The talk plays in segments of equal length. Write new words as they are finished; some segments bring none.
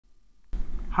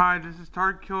Hi, this is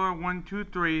Target Killer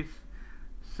 123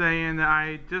 saying that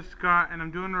I just got, and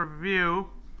I'm doing a review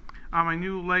on my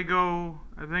new Lego,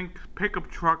 I think,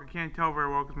 pickup truck. I can't tell very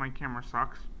well because my camera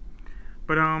sucks.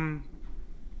 But I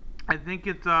think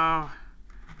it's I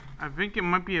think it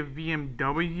might be a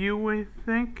BMW. I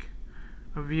think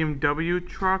a BMW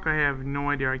truck. I have no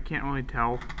idea. I can't really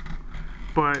tell.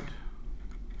 But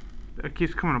it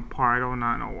keeps coming apart. I do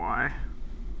not know why.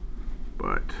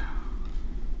 But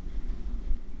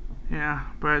yeah,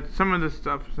 but some of this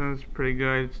stuff sounds pretty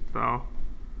good, so.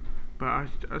 But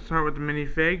I'll start with the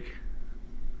minifig.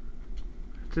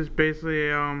 It's just basically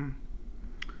one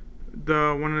of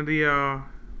the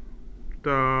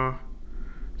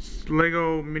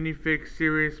Lego minifig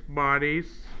series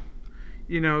bodies.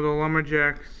 You know, the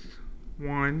Lumberjacks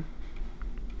one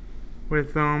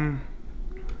with a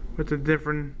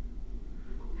different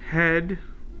head.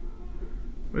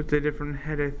 With a different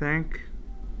head, I think.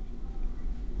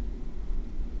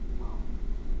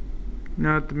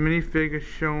 Now that the minifig is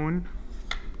shown,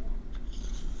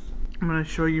 I'm gonna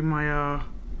show you my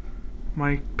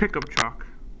my pickup truck.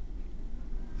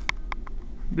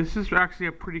 This is actually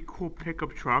a pretty cool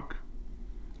pickup truck.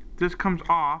 This comes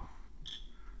off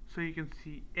so you can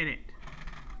see in it.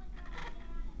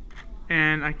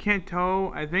 And I can't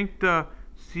tell, I think the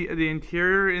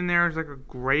interior in there is like a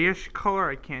grayish color,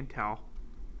 I can't tell.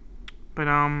 But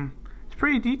it's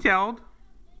pretty detailed.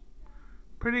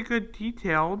 Pretty good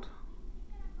detailed.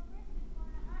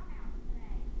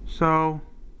 So,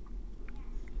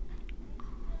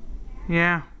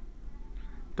 yeah,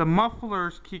 the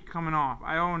mufflers keep coming off.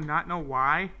 I do not know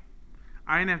why.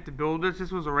 I didn't have to build this.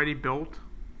 This was already built.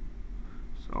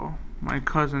 So, my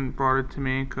cousin brought it to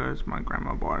me because my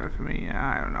grandma bought it for me.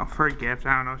 Yeah, I don't know, for a gift.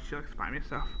 I don't know. She likes to buy me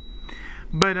stuff.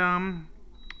 But,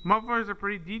 mufflers are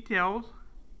pretty detailed.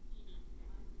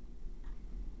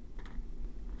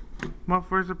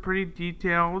 Mufflers are pretty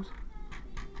detailed.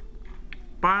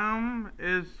 Bottom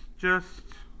is just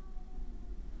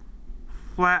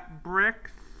flat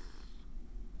bricks,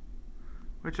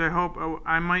 which I hope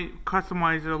I might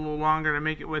customize it a little longer to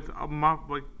make it with a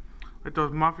like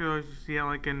those mufflers you see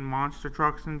like in monster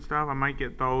trucks and stuff. I might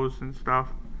get those and stuff.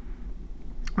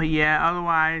 But yeah,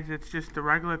 otherwise it's just a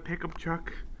regular pickup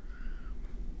truck.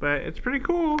 But it's pretty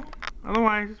cool.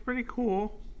 Otherwise, it's pretty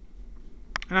cool.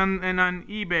 And on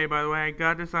eBay, by the way, I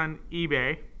got this on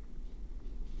eBay.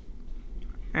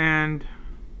 And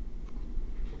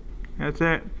that's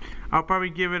it. I'll probably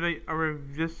give it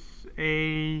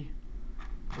a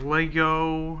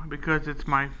Lego because it's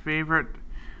my favorite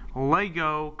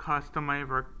Lego custom I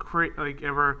ever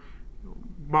ever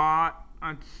bought.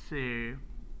 Let's see.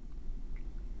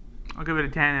 I'll give it a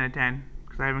 10 out of 10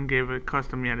 because I haven't gave it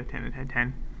custom yet a 10 out of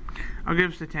 10. I'll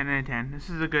give this a 10 out of 10. This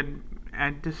is a good,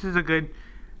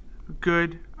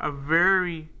 a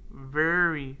very,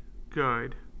 very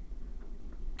good.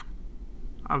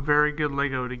 A very good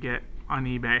Lego to get on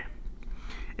eBay.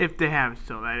 If they have it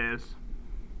still, that is.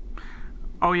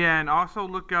 Oh yeah, and also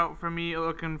look out for me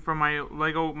looking for my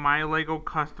Lego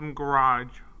custom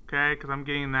garage, okay? Because I'm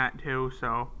getting that too,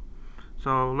 so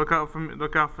look out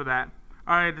for that.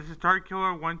 Alright, this is Target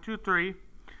Killer 123.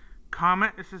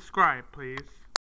 Comment and subscribe, please.